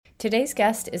Today's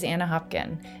guest is Anna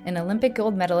Hopkin, an Olympic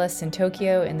gold medalist in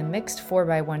Tokyo in the mixed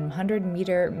 4x100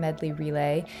 meter medley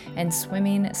relay and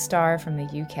swimming star from the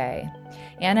UK.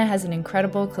 Anna has an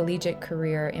incredible collegiate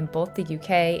career in both the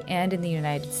UK and in the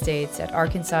United States at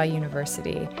Arkansas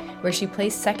University, where she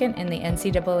placed second in the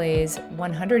NCAA's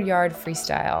 100-yard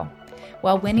freestyle.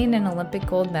 While winning an Olympic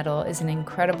gold medal is an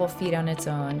incredible feat on its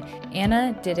own,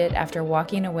 Anna did it after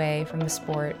walking away from the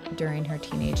sport during her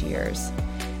teenage years.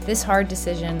 This hard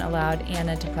decision allowed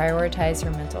Anna to prioritize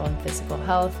her mental and physical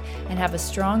health and have a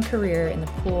strong career in the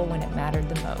pool when it mattered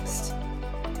the most.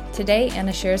 Today,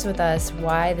 Anna shares with us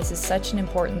why this is such an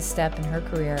important step in her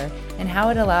career and how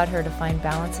it allowed her to find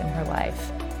balance in her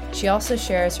life. She also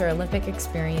shares her Olympic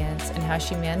experience and how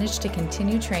she managed to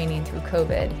continue training through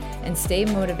COVID and stay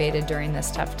motivated during this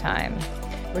tough time.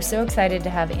 We're so excited to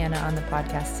have Anna on the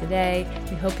podcast today.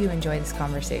 We hope you enjoy this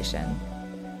conversation.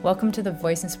 Welcome to the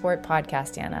Voice in Sport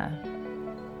podcast, Anna.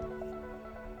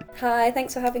 Hi,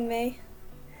 thanks for having me.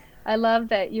 I love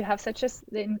that you have such an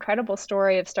incredible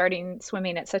story of starting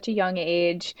swimming at such a young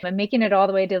age and making it all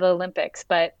the way to the Olympics,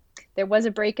 but there was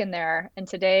a break in there. And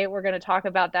today we're going to talk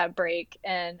about that break,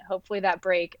 and hopefully that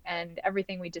break and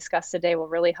everything we discussed today will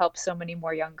really help so many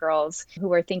more young girls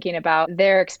who are thinking about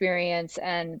their experience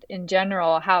and in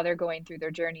general, how they're going through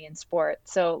their journey in sport.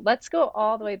 So let's go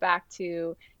all the way back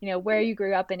to, where you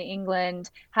grew up in England.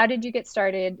 How did you get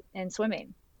started in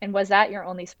swimming? And was that your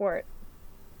only sport?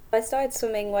 I started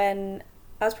swimming when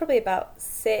I was probably about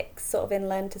 6, sort of in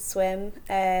learn to swim.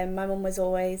 My mum was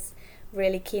always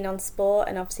really keen on sport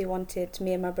and obviously wanted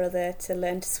me and my brother to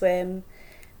learn to swim,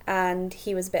 and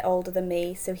he was a bit older than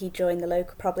me, so he joined the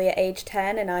local probably at age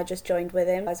 10 and I just joined with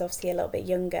him. I was obviously a little bit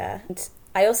younger, and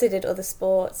I also did other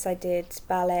sports. I did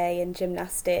ballet and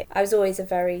gymnastics. I was always a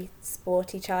very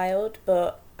sporty child,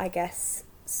 but I guess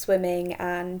swimming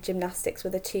and gymnastics were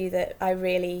the two that I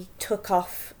really took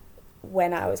off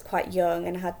when I was quite young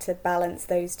and had to balance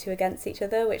those two against each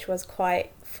other, which was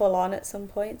quite full on at some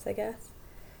points, I guess.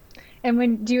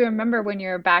 And do you remember when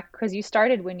you're back, because you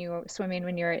started when you were swimming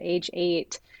when you were age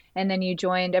 8, and then you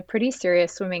joined a pretty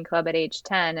serious swimming club at age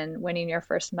 10 and winning your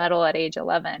first medal at age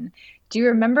 11. Do you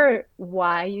remember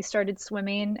why you started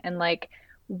swimming and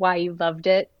why you loved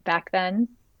it back then?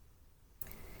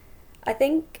 I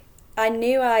think I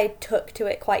knew I took to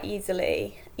it quite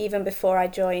easily, even before I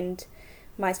joined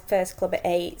my first club at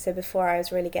 8, so before I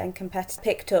was really getting competitive.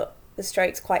 Picked up the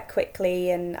strokes quite quickly,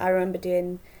 and I remember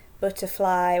doing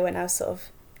butterfly when I was sort of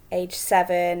age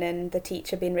 7, and the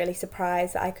teacher being really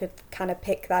surprised that I could kind of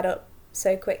pick that up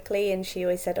so quickly, and she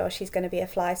always said, oh, she's going to be a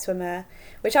fly swimmer,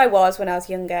 which I was when I was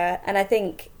younger. And I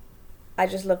think I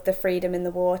just loved the freedom in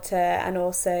the water, and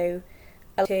also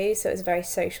too, so it was a very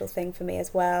social thing for me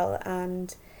as well.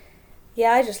 And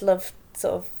yeah, I just loved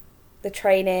sort of the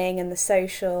training and the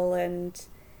social, and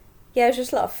yeah, it was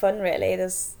just a lot of fun really.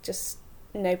 There's just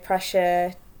no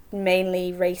pressure,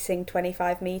 mainly racing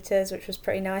 25 meters, which was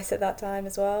pretty nice at that time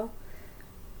as well.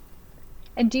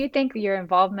 And do you think your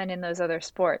involvement in those other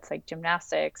sports like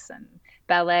gymnastics and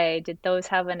ballet, did those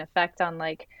have an effect on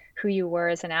who you were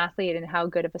as an athlete and how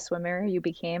good of a swimmer you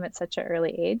became at such an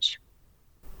early age?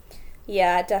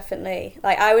 Yeah, definitely.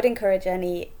 I would encourage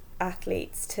any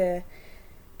athletes to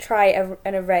try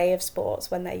an array of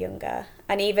sports when they're younger,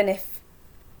 and even if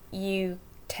you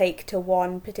take to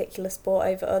one particular sport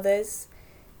over others,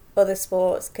 other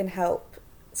sports can help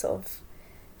sort of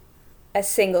a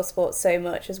single sport so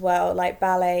much as well. Like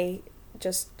ballet,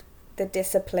 just the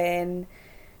discipline,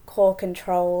 core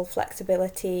control,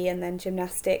 flexibility, and then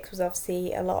gymnastics was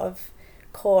obviously a lot of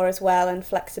core as well and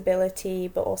flexibility,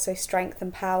 but also strength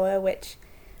and power, which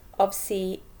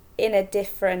obviously in a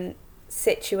different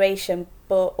situation,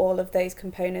 but all of those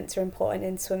components are important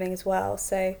in swimming as well.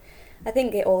 So I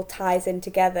think it all ties in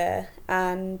together,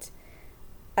 and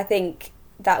I think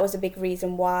that was a big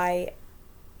reason why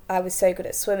I was so good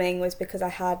at swimming, was because I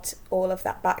had all of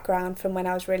that background from when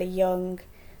I was really young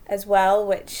as well,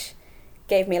 which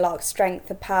gave me a lot of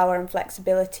strength and power and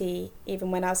flexibility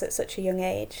even when I was at such a young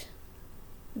age.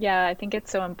 Yeah, I think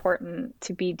it's so important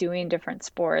to be doing different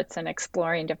sports and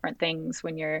exploring different things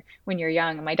when you're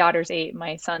young. My daughter's 8,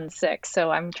 my son's 6,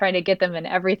 so I'm trying to get them in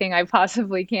everything I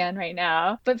possibly can right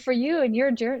now. But for you and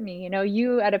your journey,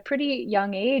 you at a pretty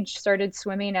young age started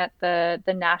swimming at the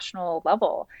national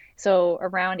level. So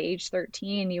around age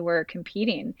 13, you were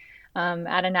competing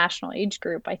at a national age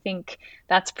group. I think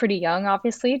that's pretty young,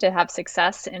 obviously, to have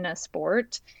success in a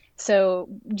sport. So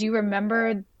do you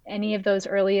remember any of those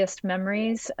earliest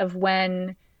memories of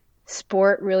when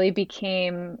sport really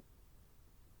became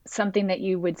something that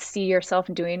you would see yourself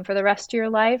doing for the rest of your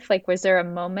life? Like, was there a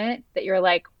moment that you're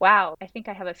like, wow, I think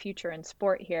I have a future in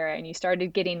sport here, and you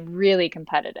started getting really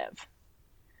competitive?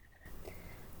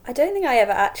 I don't think I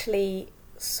ever actually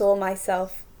saw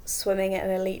myself swimming at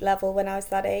an elite level when I was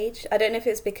that age. I don't know if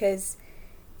it's because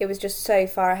it was just so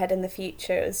far ahead in the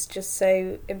future. It was just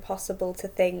so impossible to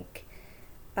think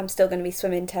I'm still going to be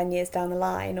swimming 10 years down the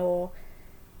line, or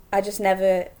I just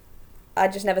never I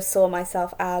just never saw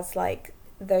myself as like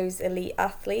those elite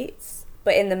athletes.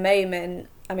 But in the moment,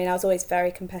 I mean, I was always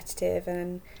very competitive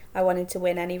and I wanted to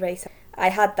win any race. I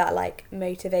had that like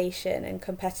motivation and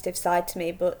competitive side to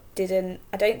me, but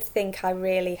I don't think I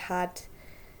really had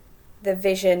the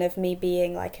vision of me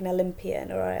being like an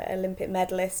Olympian or an Olympic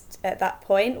medalist at that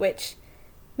point, which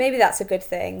maybe that's a good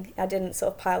thing. I didn't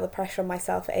sort of pile the pressure on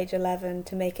myself at age 11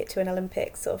 to make it to an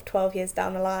Olympics sort of 12 years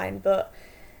down the line, but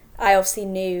I obviously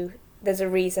knew there's a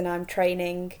reason I'm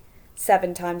training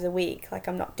 7 times a week. Like,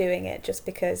 I'm not doing it just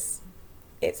because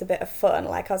it's a bit of fun.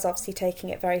 Like, I was obviously taking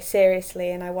it very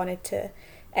seriously and I wanted to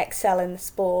excel in the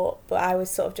sport, but I was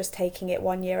sort of just taking it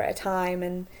 1 year at a time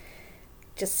and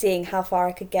just seeing how far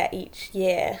I could get each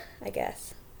year, I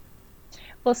guess.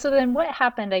 Well, so then what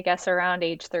happened, I guess, around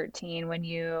age 13 when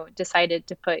you decided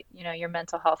to put, your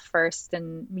mental health first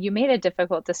and you made a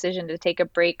difficult decision to take a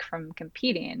break from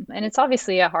competing? And it's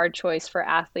obviously a hard choice for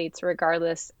athletes,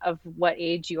 regardless of what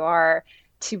age you are,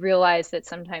 to realize that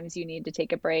sometimes you need to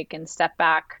take a break and step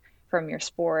back from your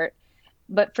sport.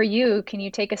 But for you, can you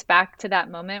take us back to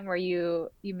that moment where you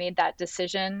made that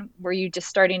decision? Were you just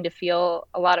starting to feel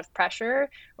a lot of pressure,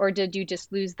 or did you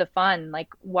just lose the fun? Like,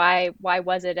 why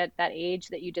was it at that age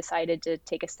that you decided to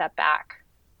take a step back?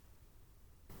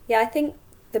 Yeah, I think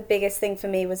the biggest thing for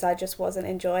me was I just wasn't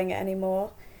enjoying it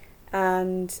anymore.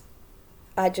 And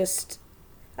I just,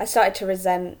 I started to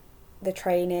resent the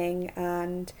training,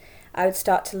 and I would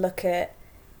start to look at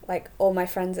like all my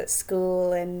friends at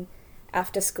school, and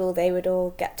after school they would all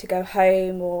get to go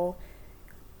home or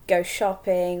go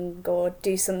shopping or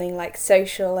do something like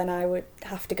social, and I would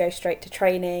have to go straight to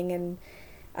training, and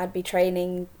I'd be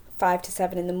training 5 to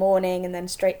 7 in the morning and then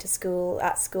straight to school,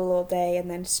 at school all day, and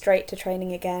then straight to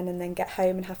training again, and then get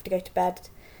home and have to go to bed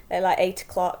at like 8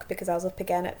 o'clock because I was up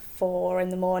again at 4 in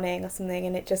the morning or something,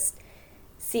 and it just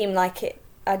seemed like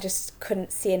I just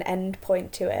couldn't see an end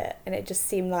point to it, and it just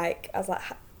seemed like I was like,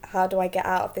 how do I get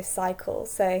out of this cycle?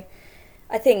 So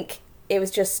I think it was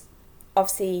just,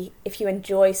 obviously, if you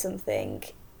enjoy something,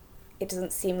 it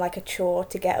doesn't seem like a chore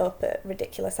to get up at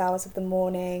ridiculous hours of the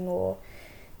morning or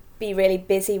be really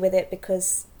busy with it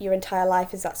because your entire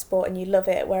life is that sport and you love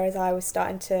it, whereas I was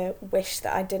starting to wish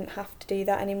that I didn't have to do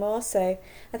that anymore. So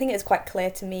I think it was quite clear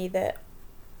to me that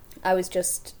I was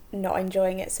just not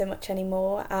enjoying it so much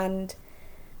anymore. And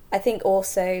I think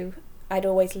also I'd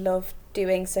always loved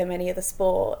doing so many other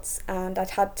sports, and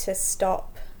I'd had to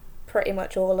stop pretty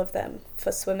much all of them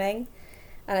for swimming,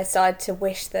 and I started to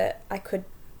wish that I could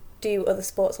do other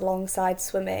sports alongside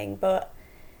swimming, but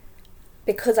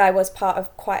because I was part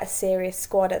of quite a serious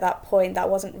squad at that point, that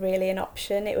wasn't really an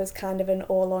option. It was kind of an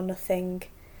all or nothing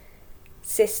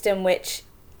system, which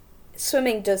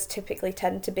swimming does typically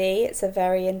tend to be. It's a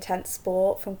very intense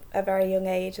sport from a very young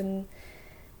age, and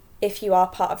if you are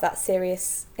part of that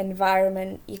serious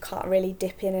environment, you can't really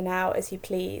dip in and out as you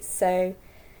please. So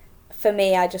for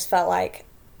me, I just felt like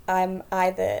I'm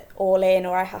either all in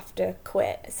or I have to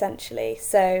quit, essentially.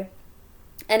 So,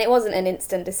 and it wasn't an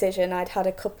instant decision. I'd had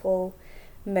a couple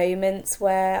moments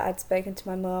where I'd spoken to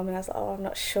my mum and I was like, oh, I'm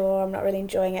not sure, I'm not really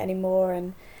enjoying it anymore.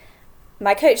 And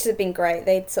my coaches had been great.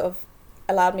 They'd sort of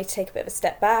allowed me to take a bit of a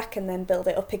step back and then build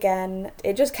it up again.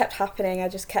 It just kept happening. I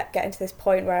just kept getting to this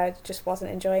point where I just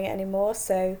wasn't enjoying it anymore.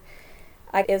 So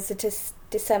it was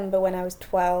December when I was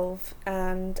 12,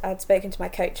 and I'd spoken to my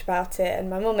coach about it, and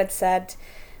my mum had said,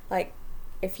 like,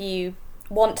 if you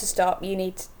want to stop, you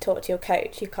need to talk to your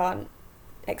coach. You can't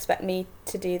expect me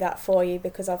to do that for you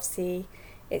because obviously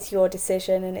it's your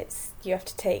decision and you have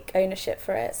to take ownership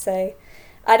for it. So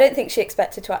I don't think she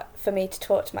expected for me to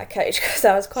talk to my coach because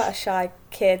I was quite a shy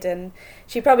kid, and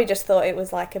she probably just thought it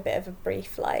was like a bit of a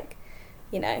brief, like,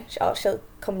 she'll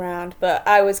come round. But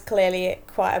I was clearly at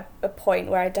quite a point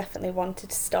where I definitely wanted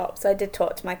to stop. So I did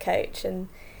talk to my coach, and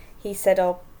he said,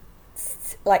 oh,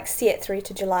 like, see it through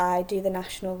to July, do the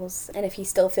nationals, and if you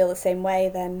still feel the same way,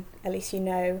 then at least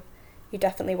you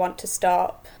definitely want to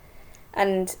stop.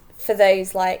 And for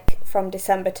those, like, from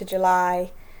December to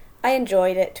July, I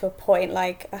enjoyed it to a point.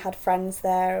 Like, I had friends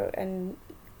there and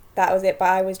that was it, but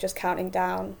I was just counting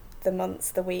down the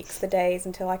months, the weeks, the days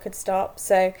until I could stop.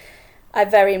 So I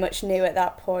very much knew at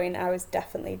that point I was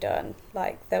definitely done.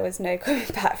 Like, there was no coming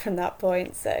back from that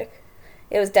point. So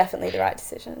it was definitely the right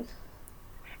decision.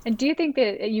 And do you think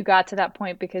that you got to that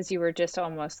point because you were just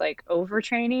almost like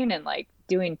overtraining and like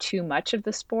doing too much of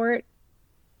the sport?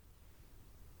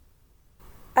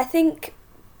 I think,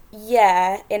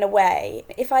 yeah, in a way.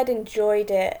 If I'd enjoyed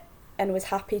it and was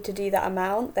happy to do that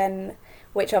amount, then,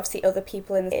 which obviously other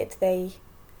people in the did, they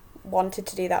wanted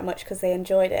to do that much because they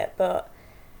enjoyed it, but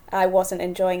I wasn't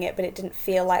enjoying it, but it didn't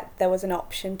feel like there was an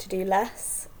option to do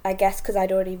less. I guess because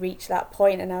I'd already reached that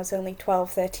point and I was only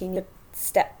 12, 13, to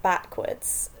step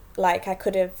backwards. Like I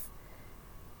could have,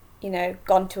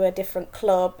 gone to a different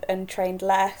club and trained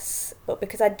less, but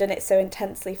because I'd done it so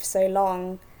intensely for so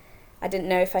long, I didn't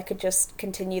know if I could just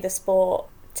continue the sport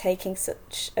taking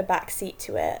such a back seat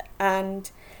to it.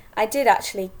 And I did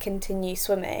actually continue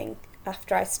swimming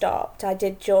after I stopped. I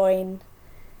did join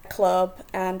a club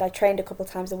and I trained a couple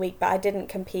of times a week, but I didn't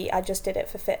compete. I just did it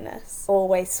for fitness.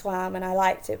 Always swam and I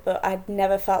liked it, but I'd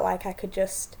never felt like I could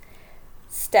just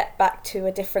step back to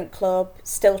a different club,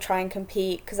 still try and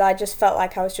compete, because I just felt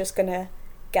like I was just going to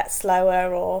get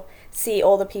slower or see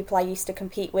all the people I used to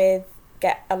compete with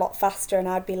get a lot faster and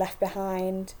I'd be left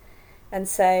behind. And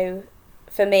so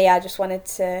for me, I just wanted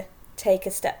to take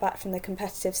a step back from the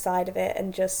competitive side of it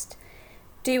and just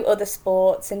do other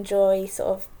sports, enjoy sort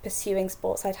of pursuing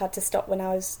sports I'd had to stop when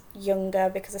I was younger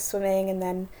because of swimming, and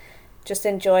then just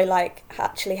enjoy like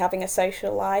actually having a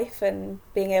social life and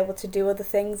being able to do other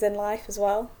things in life as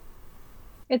well.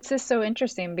 It's just so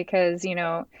interesting because,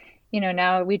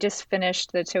 now we just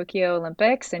finished the Tokyo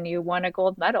Olympics and you won a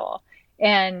gold medal.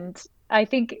 And I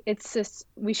think it's just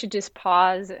we should just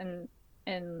pause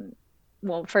and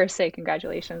well, first say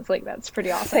congratulations, like that's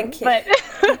pretty awesome. Thank you.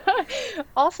 But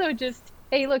also just,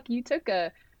 hey, look, you took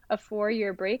a 4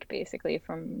 year break basically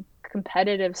from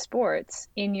competitive sports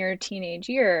in your teenage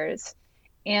years,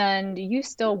 and you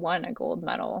still won a gold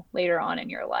medal later on in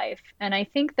your life. And I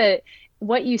think that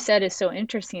what you said is so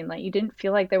interesting. Like you didn't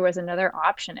feel like there was another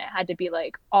option. It had to be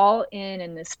like all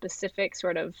in this specific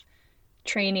sort of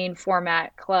training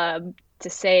format club to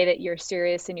say that you're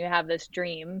serious and you have this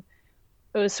dream.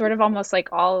 It was sort of almost like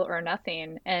all or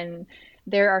nothing. And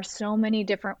there are so many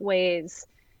different ways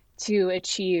to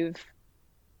achieve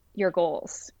your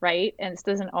goals, right? And it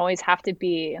doesn't always have to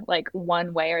be like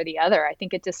one way or the other. I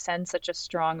think it just sends such a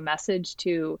strong message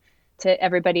to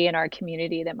everybody in our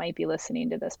community that might be listening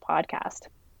to this podcast.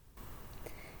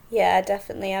 Yeah,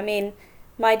 definitely. I mean,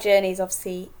 my journey is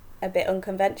obviously a bit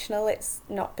unconventional. It's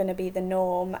not going to be the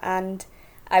norm, and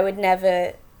I would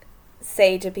never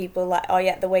say to people like, "Oh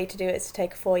yeah, the way to do it is to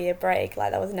take a 4 year break."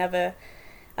 Like that was never.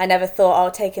 I never thought, "Oh,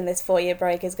 taking this 4 year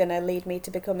break is going to lead me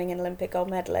to becoming an Olympic gold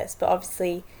medalist." But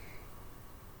obviously,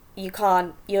 you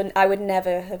can't. I would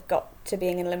never have got to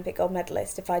being an Olympic gold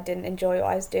medalist if I didn't enjoy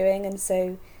what I was doing, and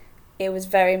so it was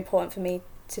very important for me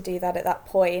to do that at that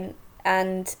point.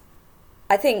 And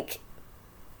I think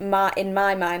in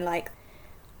my mind, like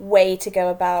way to go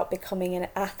about becoming an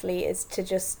athlete is to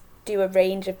just do a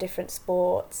range of different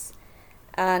sports.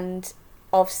 And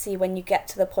obviously when you get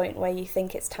to the point where you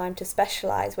think it's time to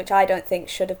specialise, which I don't think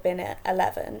should have been at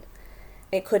 11,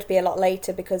 it could be a lot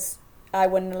later because I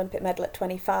won an Olympic medal at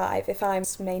 25. If I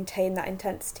maintain that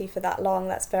intensity for that long,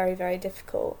 that's very, very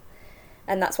difficult.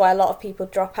 And that's why a lot of people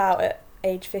drop out at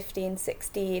age 15,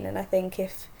 16. And I think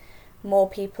if more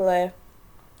people are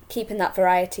keeping that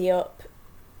variety up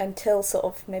until sort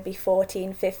of maybe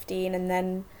 14, 15, and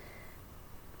then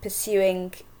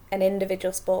pursuing an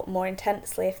individual sport more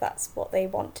intensely, if that's what they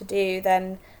want to do,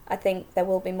 then I think there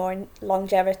will be more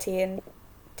longevity in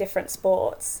different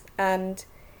sports. And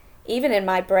even in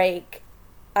my break,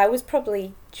 I was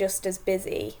probably just as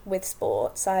busy with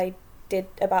sports. I did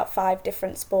about 5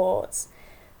 different sports,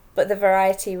 but the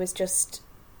variety was just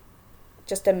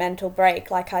a mental break.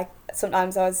 Like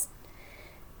sometimes I was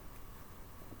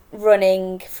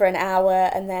running for an hour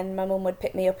and then my mum would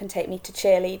pick me up and take me to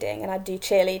cheerleading, and I'd do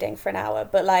cheerleading for an hour,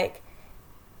 but like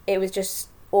it was just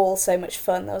all so much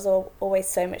fun. There was always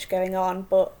so much going on,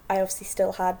 but I obviously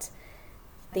still had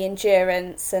the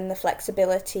endurance and the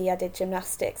flexibility. I did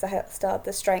gymnastics, I started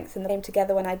the strength, and they came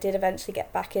together when I did eventually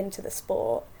get back into the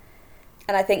sport.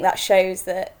 And I think that shows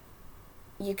that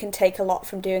you can take a lot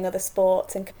from doing other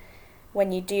sports, and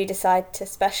when you do decide to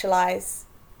specialise,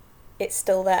 it's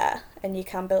still there and you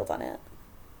can build on it.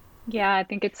 Yeah, I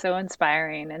think it's so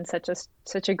inspiring and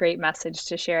such a great message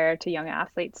to share to young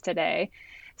athletes today.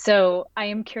 So I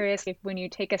am curious if when you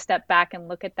take a step back and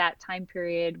look at that time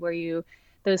period where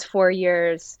those 4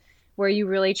 years where you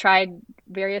really tried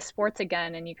various sports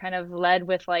again and you kind of led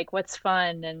with like what's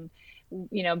fun and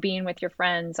being with your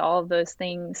friends, all of those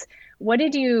things. What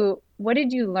did you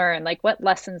learn? Like what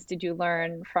lessons did you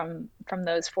learn from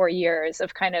those 4 years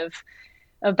of kind of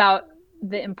about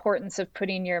the importance of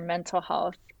putting your mental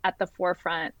health at the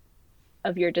forefront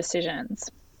of your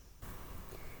decisions.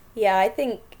 Yeah, I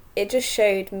think it just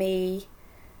showed me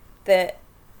that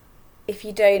if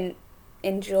you don't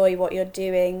enjoy what you're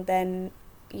doing, then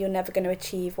you're never going to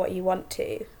achieve what you want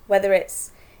to. Whether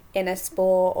it's in a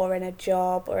sport or in a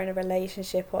job or in a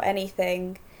relationship or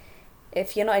anything,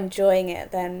 if you're not enjoying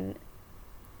it, then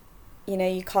you're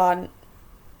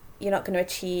not going to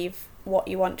achieve what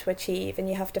you want to achieve, and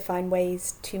you have to find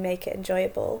ways to make it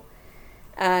enjoyable.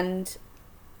 And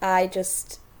I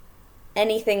just,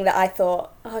 anything that I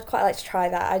thought, oh, I'd quite like to try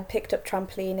that. I picked up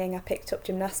trampolining, I picked up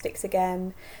gymnastics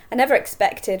again. I never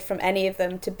expected from any of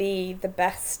them to be the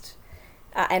best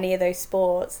at any of those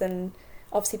sports, and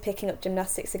obviously picking up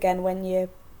gymnastics again when you're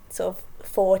sort of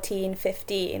 14,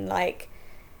 15, like,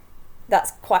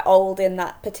 that's quite old in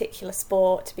that particular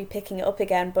sport to be picking it up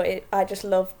again, but I just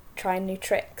love trying new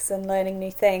tricks and learning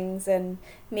new things and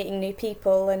meeting new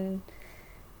people. And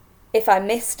if I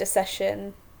missed a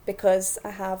session because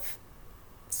I have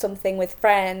something with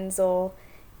friends, or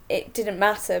it didn't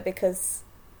matter because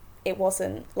it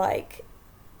wasn't like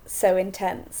so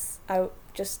intense, I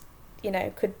just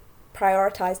could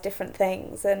prioritize different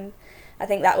things. And I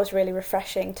think that was really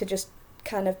refreshing, to just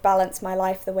kind of balance my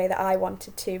life the way that I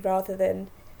wanted to, rather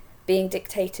than being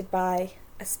dictated by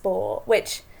a sport,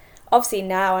 which obviously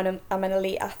now I'm an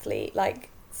elite athlete,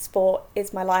 like, sport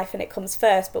is my life and it comes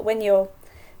first. But when you're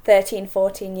 13,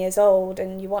 14 years old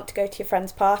and you want to go to your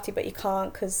friend's party but you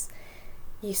can't because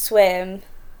you swim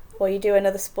or you do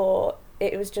another sport,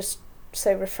 it was just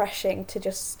so refreshing to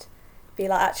just be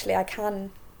like, actually, I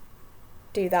can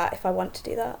do that if I want to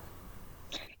do that.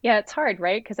 Yeah, it's hard,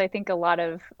 right? Because I think a lot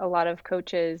of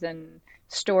coaches and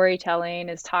storytelling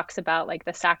is talks about like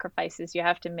the sacrifices you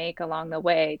have to make along the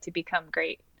way to become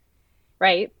great,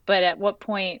 right? But at what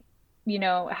point,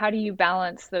 how do you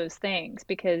balance those things?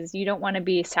 Because you don't want to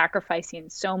be sacrificing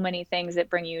so many things that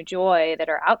bring you joy that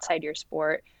are outside your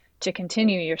sport to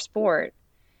continue your sport.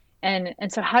 And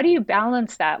so how do you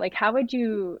balance that? Like how would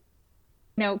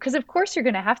because of course you're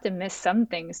going to have to miss some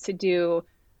things to do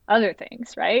other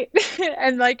things, right?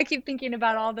 And like I keep thinking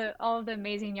about all of the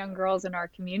amazing young girls in our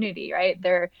community, right?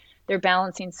 They're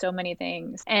balancing so many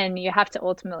things, and you have to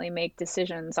ultimately make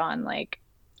decisions on like,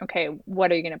 okay,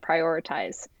 what are you going to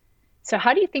prioritize? So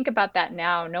how do you think about that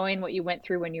now, knowing what you went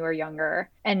through when you were younger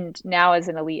and now as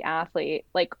an elite athlete?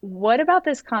 Like, what about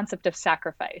this concept of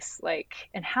sacrifice? Like,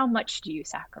 and how much do you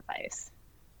sacrifice?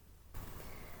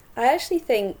 I actually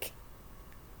think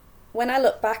when I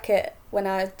look back at when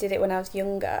I did it when I was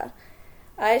younger,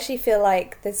 I actually feel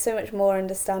like there's so much more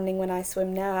understanding when I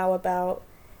swim now about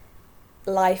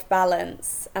life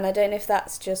balance. And I don't know if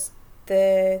that's just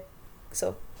the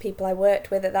sort of people I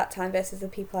worked with at that time versus the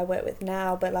people I work with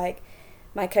now, but like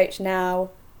my coach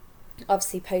now,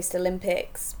 obviously post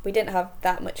Olympics, we didn't have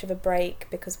that much of a break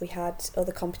because we had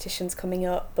other competitions coming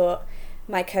up, but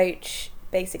my coach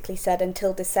basically said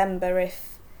until December,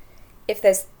 if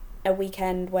there's a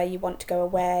weekend where you want to go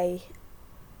away,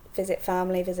 visit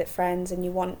family, visit friends, and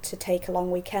you want to take a long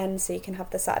weekend so you can have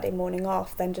the Saturday morning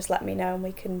off, then just let me know and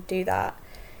we can do that.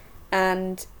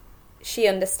 And she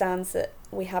understands that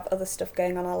we have other stuff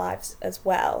going on in our lives as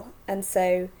well. And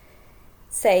so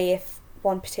say if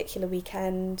one particular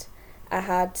weekend I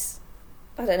had,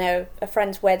 I don't know, a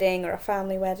friend's wedding or a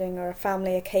family wedding or a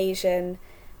family occasion,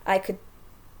 I could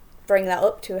bring that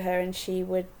up to her and she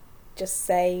would just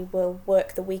say, we'll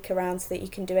work the week around so that you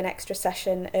can do an extra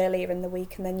session earlier in the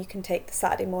week, and then you can take the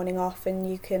Saturday morning off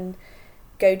and you can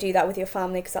go do that with your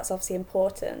family, because that's obviously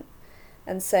important.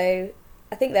 And so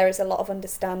I think there is a lot of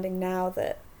understanding now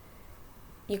that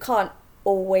you can't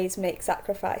always make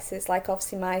sacrifices. Like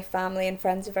obviously my family and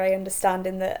friends are very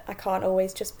understanding that I can't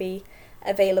always just be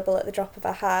available at the drop of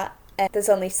a hat. And there's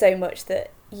only so much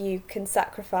that you can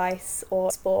sacrifice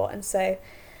or sport. And so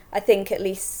I think at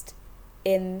least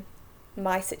in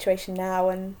my situation now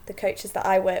and the coaches that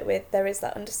I work with, there is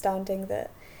that understanding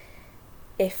that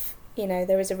if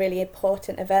there is a really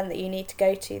important event that you need to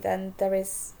go to, then there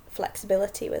is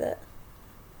flexibility with it.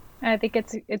 I think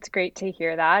it's great to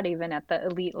hear that even at the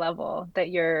elite level that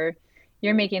you're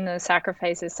making those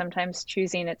sacrifices, sometimes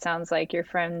choosing, it sounds like, your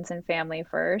friends and family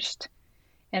first,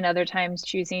 and other times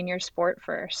choosing your sport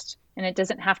first. And it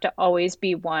doesn't have to always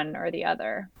be one or the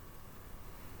other.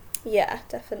 Yeah,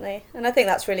 definitely. And I think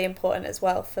that's really important as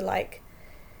well for like,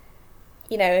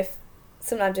 if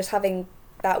sometimes just having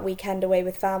that weekend away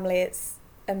with family, it's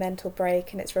a mental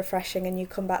break and it's refreshing, and you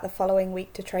come back the following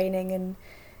week to training and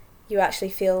you actually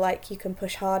feel like you can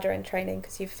push harder in training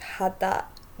because you've had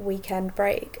that weekend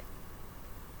break.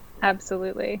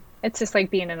 Absolutely. It's just like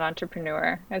being an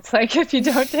entrepreneur. It's like if you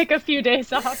don't take a few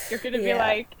days off, you're going to be Yeah.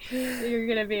 like, you're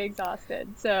going to be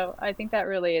exhausted. So I think that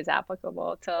really is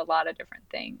applicable to a lot of different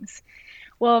things.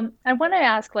 Well, I want to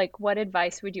ask, like, what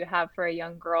advice would you have for a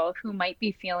young girl who might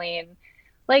be feeling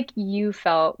like you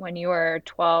felt when you were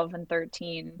 12 and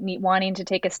 13, wanting to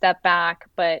take a step back,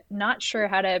 but not sure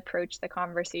how to approach the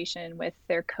conversation with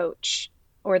their coach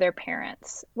or their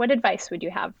parents? What advice would you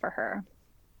have for her?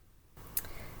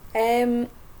 Um,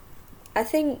 I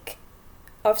think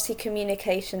obviously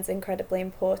communication's incredibly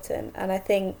important, and I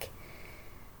think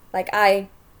like I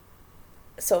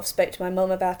sort of spoke to my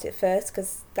mum about it first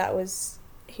because that was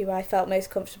who I felt most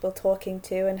comfortable talking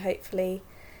to, and hopefully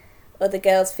other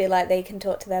girls feel like they can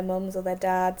talk to their mums or their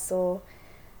dads or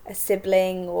a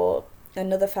sibling or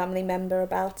another family member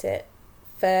about it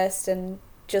first, and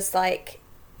just like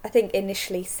I think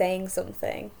initially saying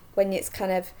something when it's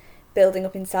kind of building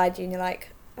up inside you and you're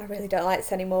like, I really don't like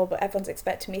this anymore, but everyone's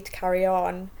expecting me to carry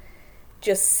on.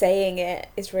 Just saying it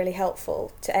is really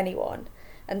helpful to anyone.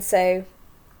 And so,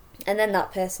 and then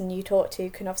that person you talk to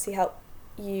can obviously help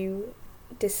you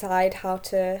decide how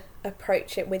to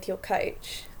approach it with your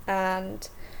coach. And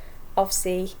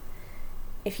obviously,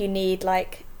 if you need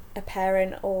like a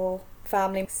parent or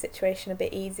family situation a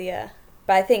bit easier.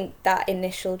 But I think that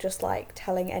initial just like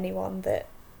telling anyone that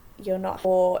you're not,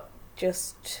 or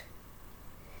just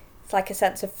it's like a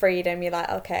sense of freedom. You're like,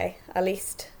 okay, at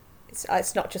least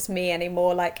it's not just me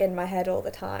anymore, like in my head all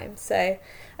the time. So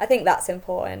I think that's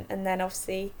important. And then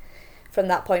obviously from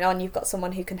that point on, you've got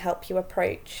someone who can help you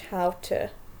approach how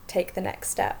to take the next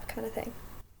step, kind of thing.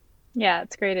 Yeah,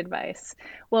 it's great advice.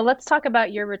 Well, let's talk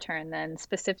about your return then.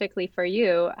 Specifically for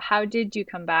you, how did you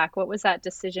come back? What was that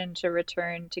decision to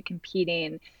return to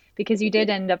competing? Because you did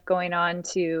end up going on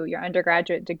to your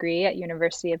undergraduate degree at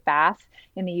University of Bath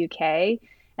in the UK,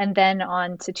 and then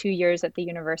on to 2 years at the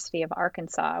University of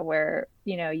Arkansas, where,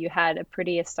 you had a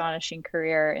pretty astonishing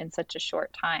career in such a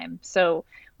short time. So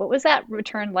what was that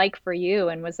return like for you?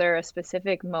 And was there a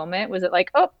specific moment? Was it like,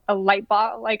 oh, a light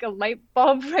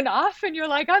bulb went off and you're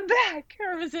like, I'm back?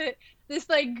 Or was it this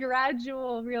like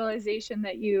gradual realization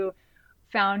that you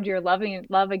found your love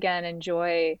again and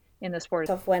joy in the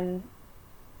sport? Of when,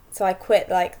 so I quit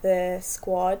like the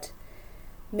squad,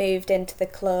 moved into the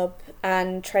club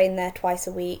and trained there twice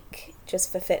a week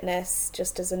just for fitness,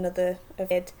 just as another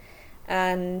vid,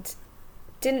 and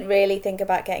didn't really think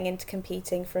about getting into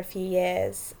competing for a few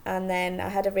years. And then I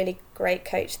had a really great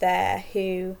coach there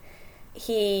who,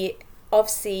 he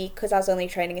obviously, because I was only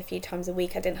training a few times a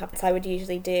week, I didn't have, I would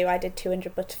usually do, I did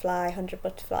 200 butterfly, 100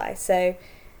 butterfly, so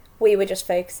we were just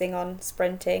focusing on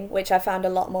sprinting, which I found a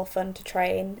lot more fun to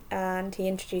train. And he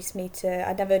introduced me to,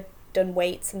 I'd never done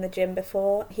weights in the gym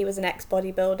before. He was an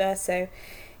ex-bodybuilder, so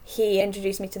he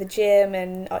introduced me to the gym,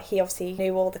 and he obviously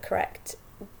knew all the correct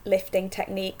lifting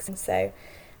techniques. And so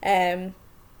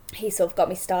he sort of got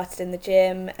me started in the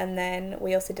gym. And then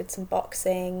we also did some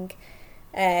boxing,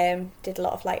 did a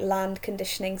lot of like land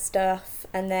conditioning stuff.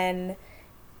 And then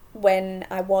when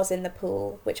I was in the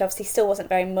pool, which obviously still wasn't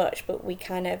very much, but we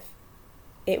kind of,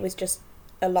 it was just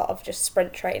a lot of just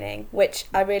sprint training, which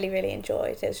I really, really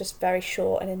enjoyed. It was just very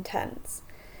short and intense.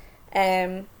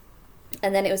 Um,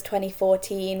 and then it was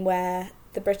 2014 where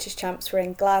the British champs were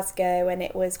in Glasgow, and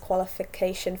it was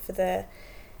qualification for the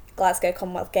Glasgow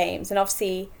Commonwealth Games. And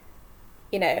obviously,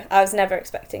 I was never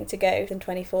expecting to go in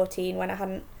 2014 when I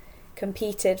hadn't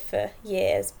competed for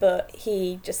years, but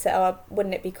he just said, oh,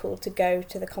 wouldn't it be cool to go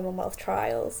to the Commonwealth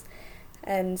trials?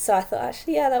 And so I thought,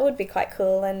 actually, yeah, that would be quite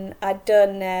cool. And I'd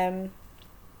done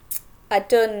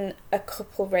a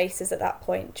couple races at that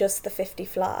point, just the 50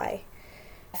 fly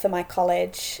for my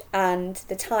college, and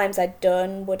the times I'd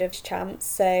done would have champs.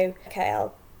 So okay,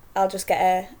 I'll just get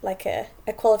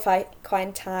a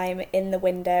qualifying time in the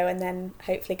window, and then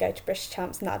hopefully go to British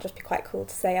champs, and that'll just be quite cool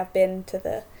to say I've been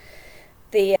to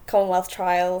the Commonwealth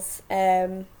trials.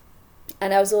 And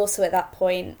I was also at that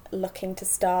point looking to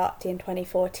start in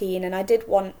 2014, and I did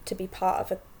want to be part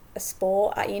of a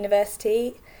sport at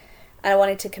university, and I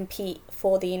wanted to compete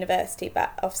for the university,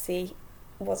 but obviously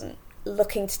wasn't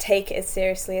looking to take it as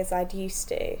seriously as I'd used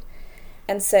to.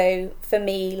 And so for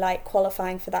me, like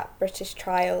qualifying for that British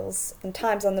trials and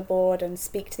times on the board and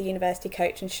speak to the university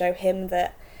coach and show him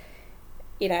that,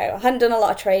 I hadn't done a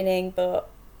lot of training, but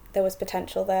there was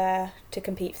potential there to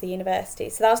compete for the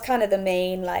university. So that was kind of the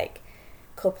main like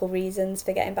couple reasons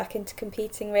for getting back into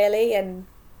competing, really, and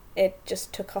it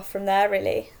just took off from there,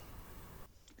 really.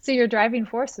 So your driving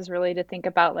force is really to think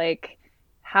about like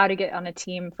how to get on a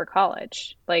team for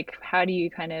college. Like how do you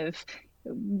kind of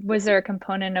Was there a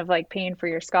component of like paying for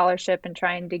your scholarship and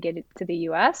trying to get it to the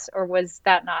US, or was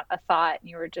that not a thought? And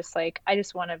you were just like, I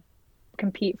just want to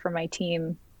compete for my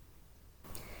team.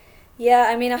 Yeah,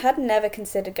 I mean, I had never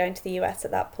considered going to the US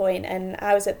at that point, and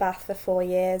I was at Bath for 4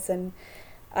 years, and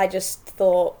I just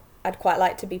thought I'd quite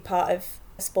like to be part of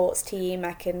a sports team.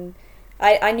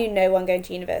 I knew no one going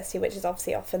to university, which is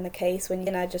obviously often the case when,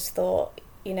 and I just thought,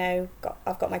 I've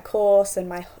got my course and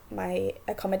my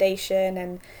accommodation,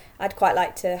 and I'd quite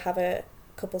like to have a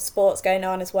couple sports going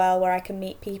on as well where I can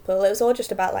meet people. It was all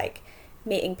just about like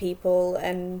meeting people,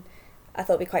 and I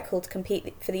thought it'd be quite cool to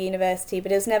compete for the university,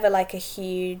 but it was never like a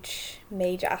huge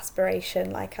major aspiration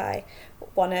like I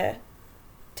want to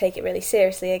take it really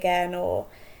seriously again or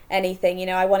anything.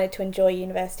 I wanted to enjoy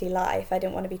university life. I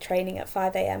didn't want to be training at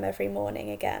 5 a.m. every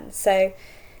morning again. So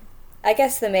I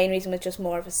guess the main reason was just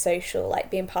more of a social,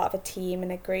 like being part of a team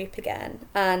and a group again.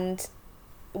 And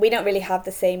we don't really have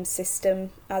the same system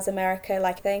as America,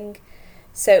 like thing.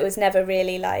 So it was never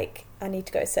really like I need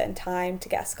to go a certain time to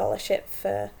get a scholarship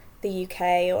for the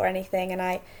UK or anything. And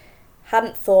I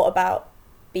hadn't thought about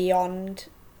beyond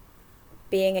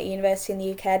being at university in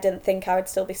the UK. I didn't think I would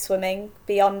still be swimming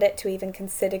beyond it to even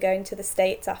consider going to the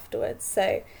States afterwards.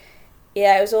 So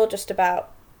yeah, it was all just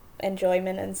about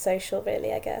enjoyment and social,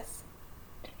 really, I guess.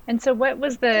 And so, what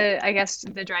was I guess,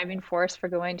 the driving force for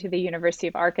going to the University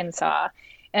of Arkansas?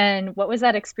 And what was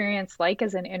that experience like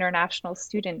as an international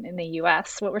student in the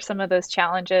US? What were some of those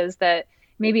challenges that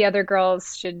maybe other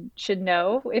girls should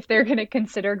know if they're going to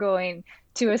consider going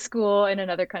to a school in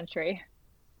another country?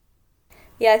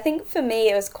 Yeah, I think for me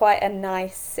it was quite a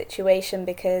nice situation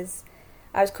because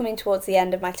I was coming towards the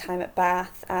end of my time at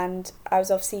Bath, and I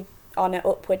was obviously on an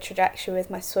upward trajectory with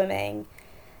my swimming,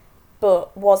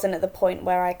 but wasn't at the point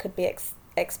where I could be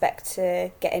expect to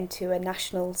get into a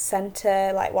national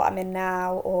centre like what I'm in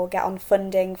now or get on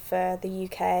funding for the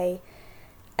UK.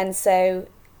 And so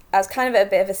I was kind of at a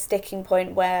bit of a sticking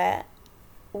point where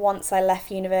once I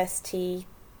left university,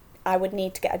 I would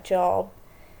need to get a job.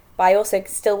 But I also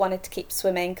still wanted to keep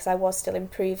swimming because I was still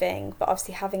improving. But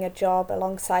obviously, having a job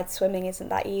alongside swimming isn't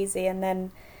that easy. And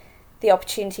then the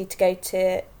opportunity to go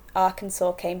to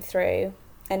Arkansas came through.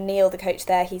 And Neil, the coach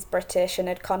there, he's British and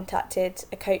had contacted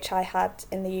a coach I had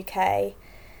in the UK.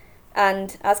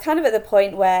 And I was kind of at the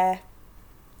point where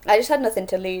I just had nothing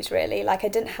to lose, really. Like, I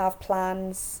didn't have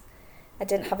plans, I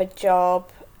didn't have a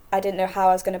job, I didn't know how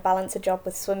I was going to balance a job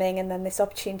with swimming, and then this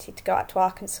opportunity to go out to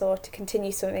Arkansas to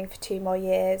continue swimming for 2 more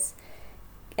years,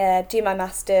 do my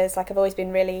masters. Like, I've always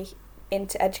been really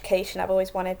into education. I've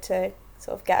always wanted to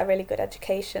sort of get a really good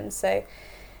education. So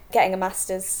getting a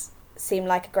master's seemed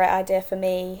like a great idea for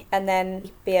me, and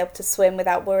then be able to swim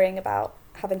without worrying about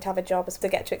having to have a job as to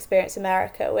get to experience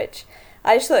America, which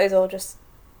I just thought it was all just,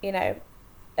 an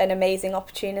amazing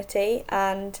opportunity.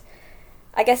 And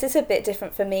I guess it's a bit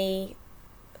different for me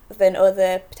than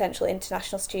other potential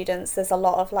international students. There's a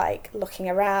lot of like looking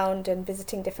around and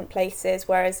visiting different places,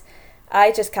 whereas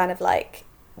I just kind of like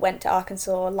went to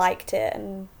Arkansas, liked it,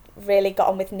 and really got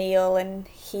on with Neil, and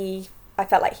I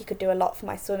felt like he could do a lot for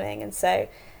my swimming, and so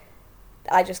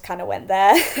I just kind of went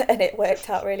there and it worked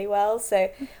out really well.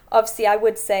 So obviously I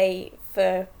would say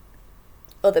for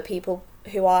other people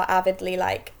who are avidly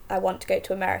like, I want to go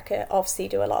to America, obviously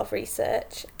do a lot of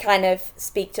research, kind of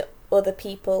speak to other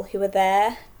people who are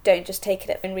there. Don't just take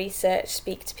it in research,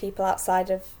 speak to people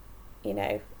outside of,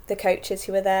 the coaches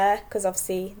who are there, because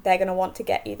obviously they're going to want to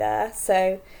get you there.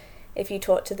 So if you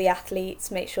talk to the athletes,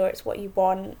 make sure it's what you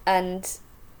want. And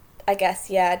I guess,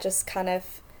 yeah, just kind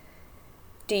of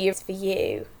do you for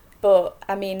you. But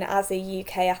I mean, as a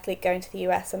UK athlete going to the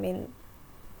US, I mean,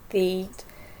 the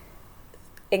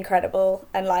incredible,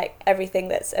 and like everything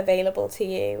that's available to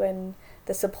you and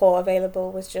the support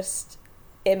available was just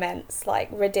immense, like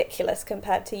ridiculous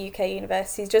compared to UK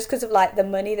universities, just because of like the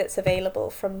money that's available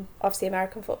from obviously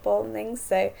American football and things.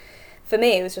 So for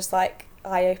me it was just like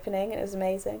eye-opening, and it was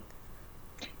amazing.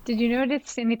 Did you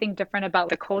notice anything different about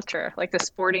the culture, like the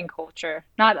sporting culture?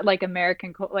 Not like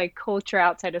American like culture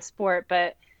outside of sport,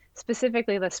 but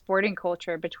specifically the sporting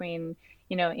culture between,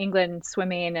 England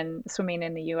swimming and swimming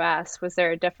in the US. Was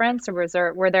there a difference, or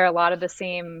were there a lot of the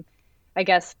same, I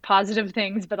guess, positive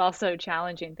things, but also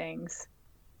challenging things?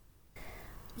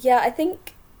 Yeah, I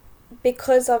think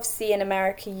because obviously in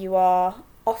America you are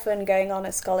often going on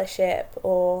a scholarship,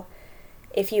 or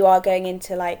if you are going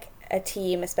into like a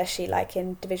team, especially like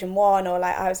in Division 1, or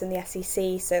like I was in the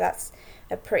SEC, so that's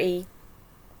a pretty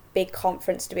big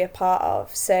conference to be a part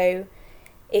of. So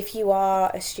if you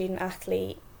are a student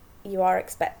athlete, you are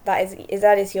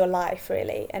that is your life,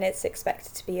 really, and it's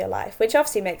expected to be your life, which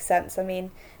obviously makes sense. I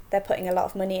mean, they're putting a lot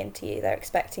of money into you. They're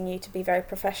expecting you to be very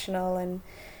professional and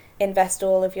invest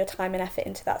all of your time and effort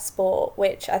into that sport,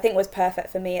 which I think was perfect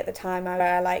for me at the time.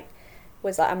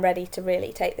 I'm ready to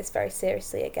really take this very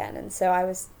seriously again. And so I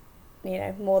was,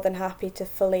 more than happy to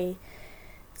fully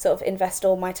sort of invest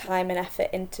all my time and effort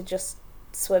into just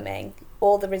swimming.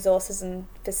 All the resources and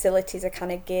facilities are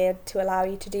kind of geared to allow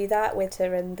you to do that, with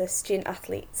her and the Student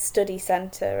Athlete Study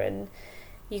Centre, and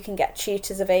you can get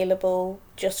tutors available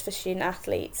just for student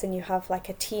athletes, and you have like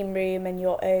a team room and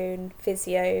your own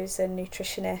physios and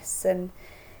nutritionists, and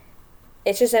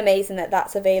it's just amazing that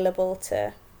that's available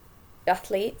to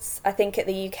athletes. I think at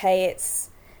the UK it's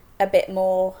a bit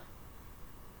more,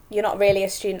 you're not really a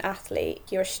student athlete,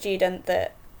 you're a student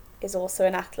that is also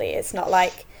an athlete. It's not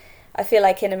like, I feel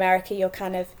like in America you're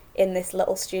kind of in this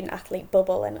little student athlete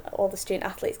bubble, and all the student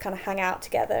athletes kind of hang out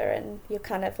together, and you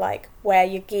kind of like wear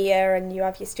your gear and you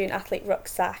have your student athlete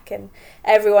rucksack and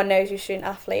everyone knows you're a student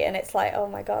athlete, and it's like, oh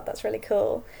my god, that's really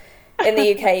cool. In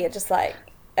the UK you're just like,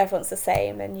 everyone's the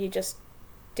same and you just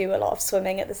do a lot of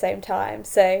swimming at the same time.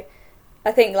 So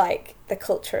I think like the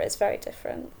culture is very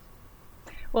different.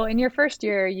 Well, in your first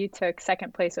year, you took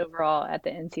second place overall at the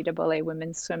NCAA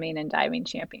Women's Swimming and Diving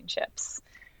Championships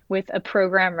with a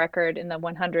program record in the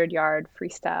 100-yard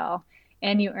freestyle,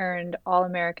 and you earned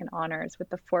All-American honors with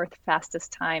the fourth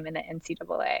fastest time in the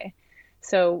NCAA.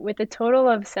 So with a total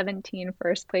of 17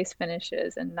 first place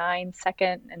finishes and 9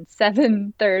 second and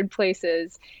 7 third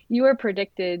places, you were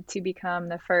predicted to become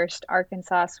the first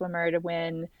Arkansas swimmer to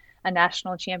win a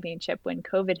national championship when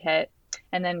COVID hit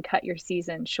and then cut your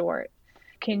season short.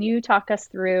 Can you talk us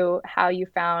through how you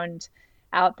found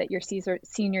out that your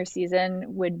senior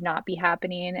season would not be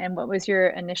happening, and what was your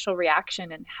initial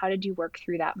reaction, and how did you work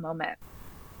through that moment?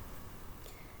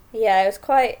 Yeah, it was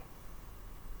quite,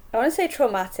 I want to say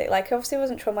traumatic. Like, obviously it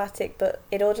wasn't traumatic, but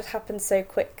it all just happened so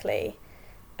quickly.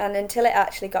 And until it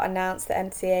actually got announced that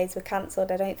NCAAs were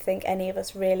cancelled, I don't think any of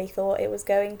us really thought it was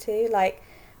going to. Like,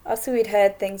 obviously we'd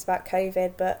heard things about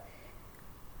COVID, but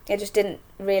it just didn't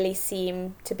really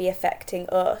seem to be affecting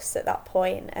us at that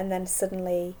point. And then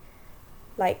suddenly,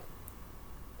 like,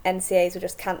 NCAAs were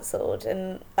just cancelled,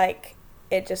 and like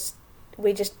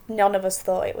none of us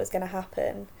thought it was going to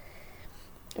happen.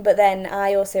 But then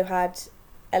I also had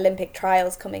Olympic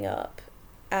trials coming up,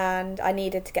 and I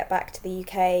needed to get back to the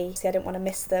UK, so I didn't want to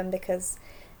miss them, because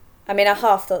I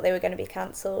half thought they were going to be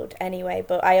cancelled anyway,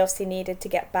 but I obviously needed to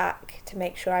get back to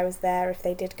make sure I was there if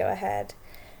they did go ahead.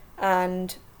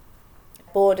 And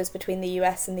borders between the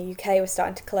US and the UK were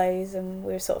starting to close, and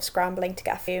we were sort of scrambling to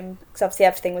get home, because obviously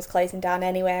everything was closing down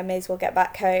anyway. I may as well get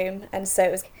back home. And so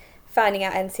it was finding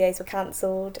out NCAAs were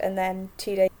cancelled, and then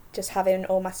 2 days just having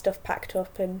all my stuff packed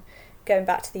up and going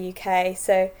back to the UK,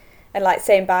 so, and like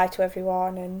saying bye to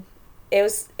everyone. And it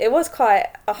was quite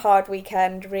a hard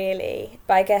weekend, really.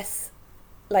 But I guess,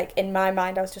 like, in my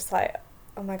mind I was just like,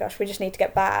 oh my gosh, we just need to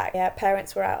get back. Yeah,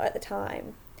 parents were out at the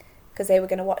time because they were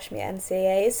going to watch me at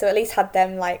NCAAs, so at least had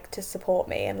them like to support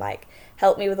me and like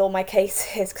help me with all my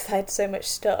cases, because I had so much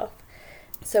stuff.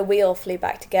 So we all flew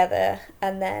back together,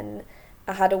 and then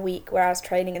I had a week where I was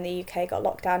training in the UK, got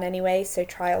locked down anyway, so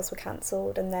trials were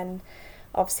cancelled, and then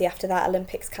obviously after that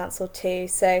Olympics cancelled too.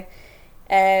 So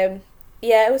yeah,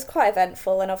 it was quite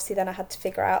eventful, and obviously then I had to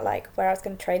figure out like where I was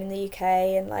going to train in the UK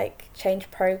and like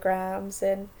change programs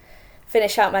and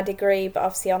finish out my degree, but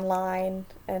obviously online,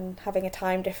 and having a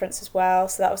time difference as well,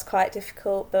 so that was quite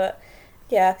difficult. But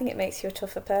yeah, I think it makes you a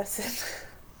tougher person.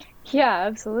 Yeah,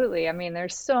 absolutely.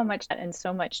 There's so much and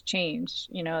so much change,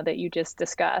 that you just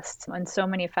discussed on so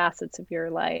many facets of your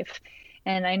life.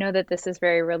 And I know that this is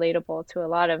very relatable to a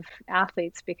lot of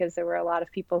athletes, because there were a lot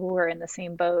of people who were in the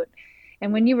same boat.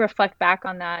 And when you reflect back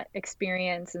on that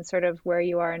experience and sort of where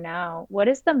you are now, what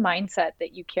is the mindset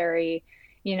that you carry,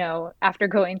 after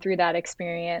going through that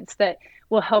experience, that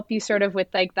will help you sort of with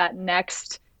like that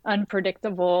next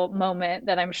unpredictable moment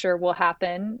that I'm sure will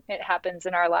happen? It happens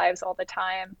in our lives all the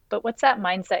time. But what's that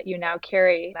mindset you now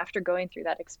carry after going through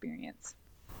that experience?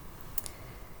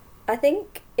 I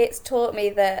think it's taught me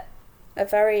that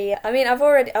I've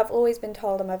always been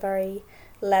told I'm a very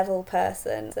level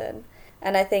person,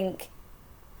 and I think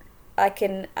I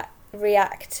can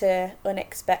react to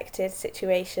unexpected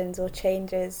situations or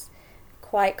changes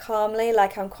quite calmly.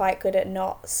 Like, I'm quite good at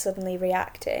not suddenly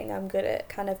reacting. I'm good at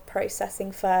kind of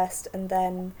processing first and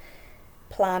then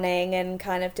planning and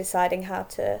kind of deciding how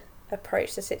to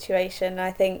approach the situation. And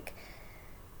I think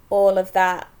all of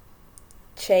that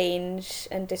change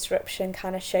and disruption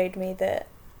kind of showed me that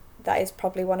is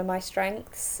probably one of my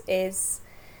strengths, is,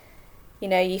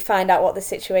 you find out what the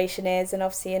situation is, and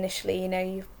obviously initially,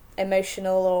 you're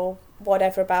emotional or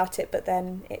whatever about it, but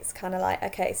then it's kind of like,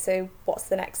 okay, so what's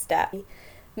the next step?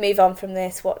 Move on from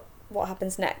this, what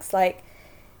happens next? Like,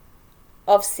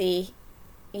 obviously,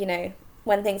 you know,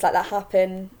 when things like that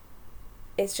happen,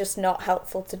 it's just not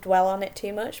helpful to dwell on it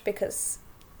too much because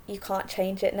you can't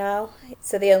change it now.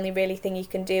 So the only really thing you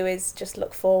can do is just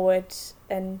look forward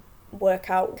and work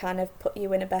out, kind of put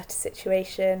you in a better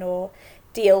situation or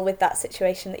deal with that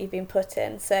situation that you've been put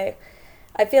in. So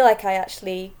I feel like I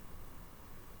actually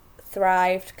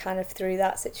thrived kind of through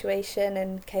that situation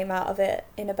and came out of it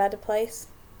in a better place.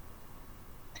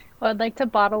 Well, I'd like to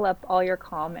bottle up all your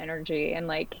calm energy and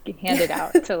like hand it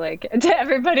out to like to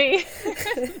everybody,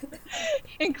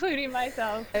 including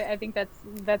myself. I think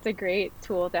that's a great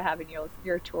tool to have in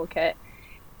your toolkit.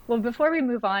 Well, before we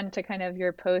move on to kind of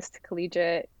your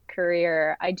post-collegiate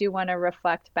career, I do want to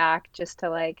reflect back just to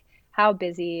like how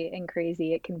busy and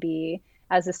crazy it can be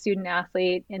as a student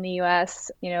athlete in the US,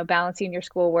 you know, balancing your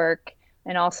schoolwork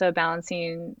and also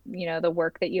balancing, you know, the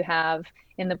work that you have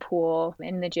in the pool,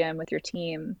 in the gym with your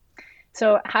team.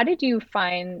 So how did you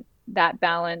find that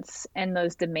balance and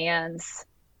those demands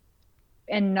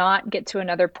and not get to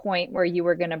another point where you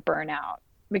were going to burn out?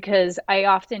 Because I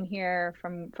often hear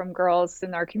from girls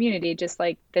in our community just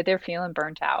like that they're feeling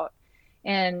burnt out.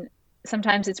 And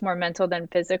sometimes it's more mental than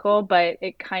physical, but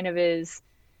it kind of is,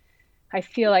 I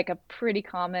feel like, a pretty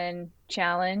common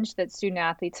challenge that student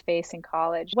athletes face in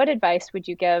college. What advice would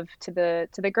you give to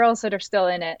the girls that are still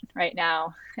in it right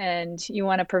now and you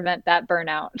want to prevent that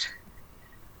burnout?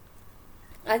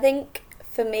 I think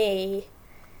for me,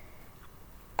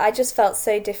 I just felt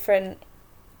so different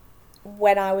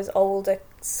when I was older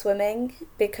swimming,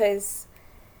 because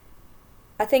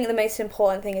I think the most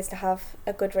important thing is to have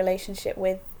a good relationship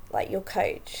with like your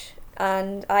coach,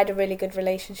 and I had a really good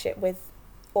relationship with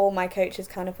all my coaches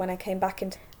kind of when I came back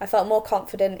into. I felt more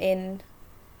confident in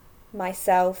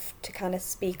myself to kind of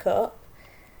speak up,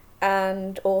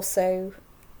 and also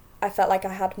I felt like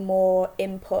I had more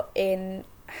input in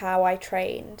how I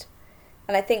trained.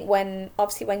 And I think when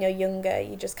you're younger,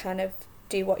 you just kind of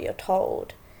do what you're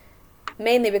told,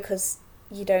 mainly because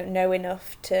you don't know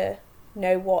enough to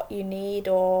know what you need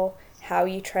or how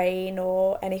you train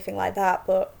or anything like that.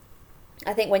 But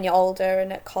I think when you're older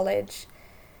and at college,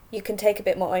 you can take a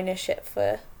bit more ownership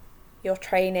for your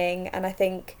training. And I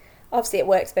think obviously it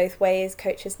works both ways.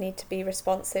 Coaches need to be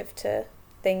responsive to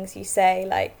things you say.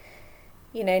 Like,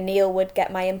 you know, Neil would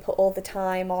get my input all the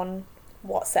time on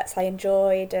what sets I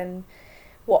enjoyed and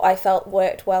what I felt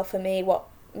worked well for me, what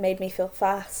made me feel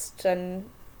fast and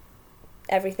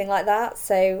everything like that.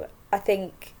 So I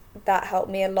think that helped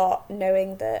me a lot,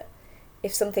 knowing that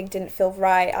if something didn't feel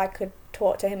right, I could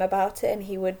talk to him about it and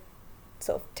he would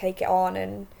sort of take it on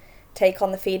and take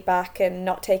on the feedback and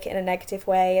not take it in a negative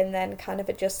way and then kind of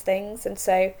adjust things. And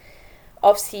so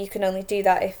obviously you can only do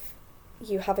that if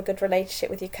you have a good relationship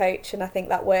with your coach, and I think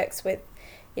that works with,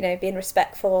 you know, being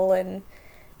respectful and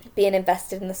being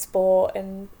invested in the sport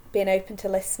and being open to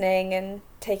listening and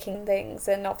taking things,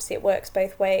 and obviously it works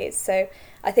both ways. So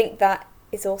I think that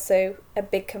is also a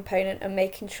big component of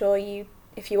making sure you,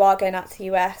 if you are going out to the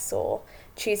US or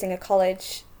choosing a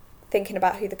college, thinking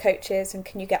about who the coach is and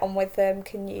can you get on with them,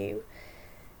 can you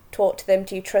talk to them,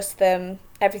 do you trust them,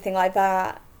 everything like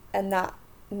that, and that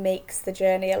makes the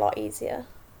journey a lot easier.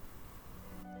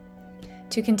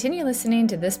 To continue listening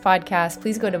to this podcast,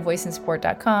 please go to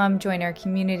voiceinsport.com, join our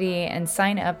community, and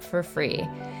sign up for free.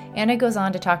 Anna goes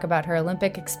on to talk about her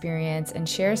Olympic experience and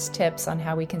shares tips on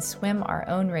how we can swim our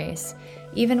own race,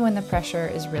 even when the pressure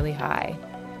is really high.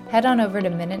 Head on over to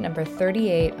minute number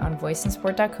 38 on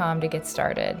voiceinsport.com to get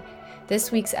started.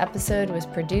 This week's episode was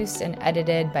produced and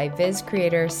edited by Viz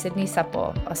creator Sydney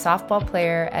Supple, a softball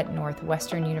player at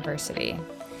Northwestern University.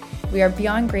 We are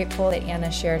beyond grateful that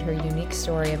Anna shared her unique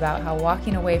story about how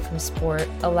walking away from sport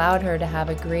allowed her to have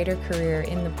a greater career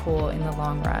in the pool in the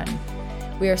long run.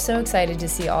 We are so excited to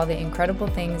see all the incredible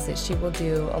things that she will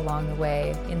do along the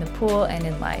way in the pool and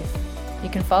in life. You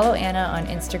can follow Anna on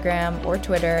Instagram or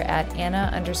Twitter at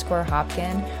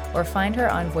Anna_Hopkin, or find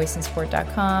her on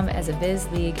voiceinsport.com as a Biz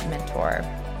League mentor.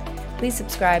 Please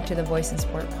subscribe to the Voice in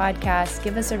Sport podcast,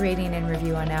 give us a rating and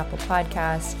review on Apple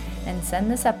Podcasts, and send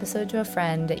this episode to a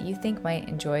friend that you think might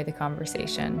enjoy the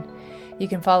conversation. You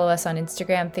can follow us on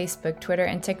Instagram, Facebook, Twitter,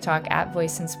 and TikTok at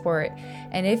Voice in Sport.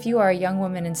 And if you are a young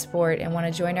woman in sport and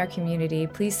want to join our community,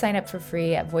 please sign up for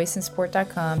free at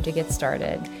voiceinsport.com to get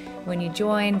started. When you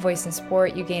join Voice in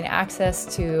Sport, you gain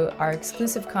access to our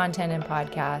exclusive content and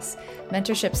podcasts,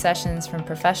 mentorship sessions from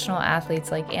professional athletes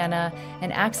like Anna,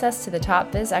 and access to the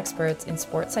top biz experts in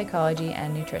sports psychology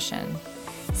and nutrition.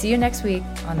 See you next week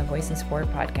on the Voice in Sport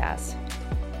podcast.